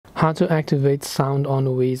How to activate sound on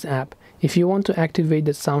the Waze app. If you want to activate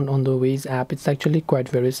the sound on the Waze app, it's actually quite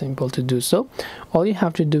very simple to do so. All you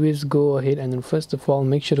have to do is go ahead and then first of all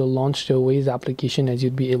make sure to launch the Waze application, as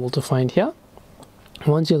you'd be able to find here.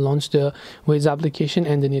 Once you launch the Waze application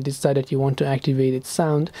and then you decide that you want to activate its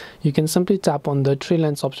sound, you can simply tap on the three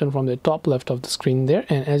lines option from the top left of the screen there,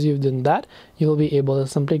 and as you've done that, you'll be able to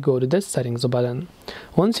simply go to the settings button.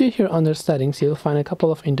 Once you're here under settings, you'll find a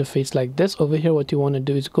couple of interface like this. Over here, what you want to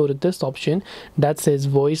do is go to this option that says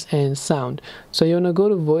voice and sound. So you want to go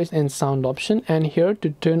to voice and sound option, and here to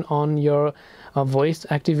turn on your voice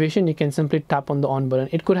activation, you can simply tap on the on button.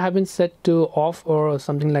 It could have been set to off or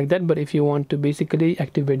something like that, but if you want to basically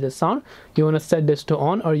activate the sound, you want to set this to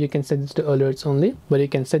on, or you can set this to alerts only, but you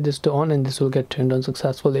can set this to on and this will get turned on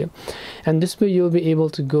successfully. And this way you'll be able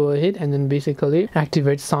to go ahead and then basically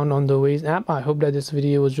activate sound on the Waze app. I hope that this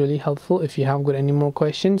video was really helpful. If you have got any more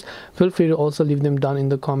questions, feel free to also leave them down in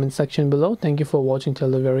the comment section below. Thank you for watching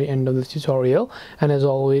till the very end of this tutorial, and as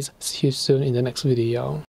always, see you soon in the next video.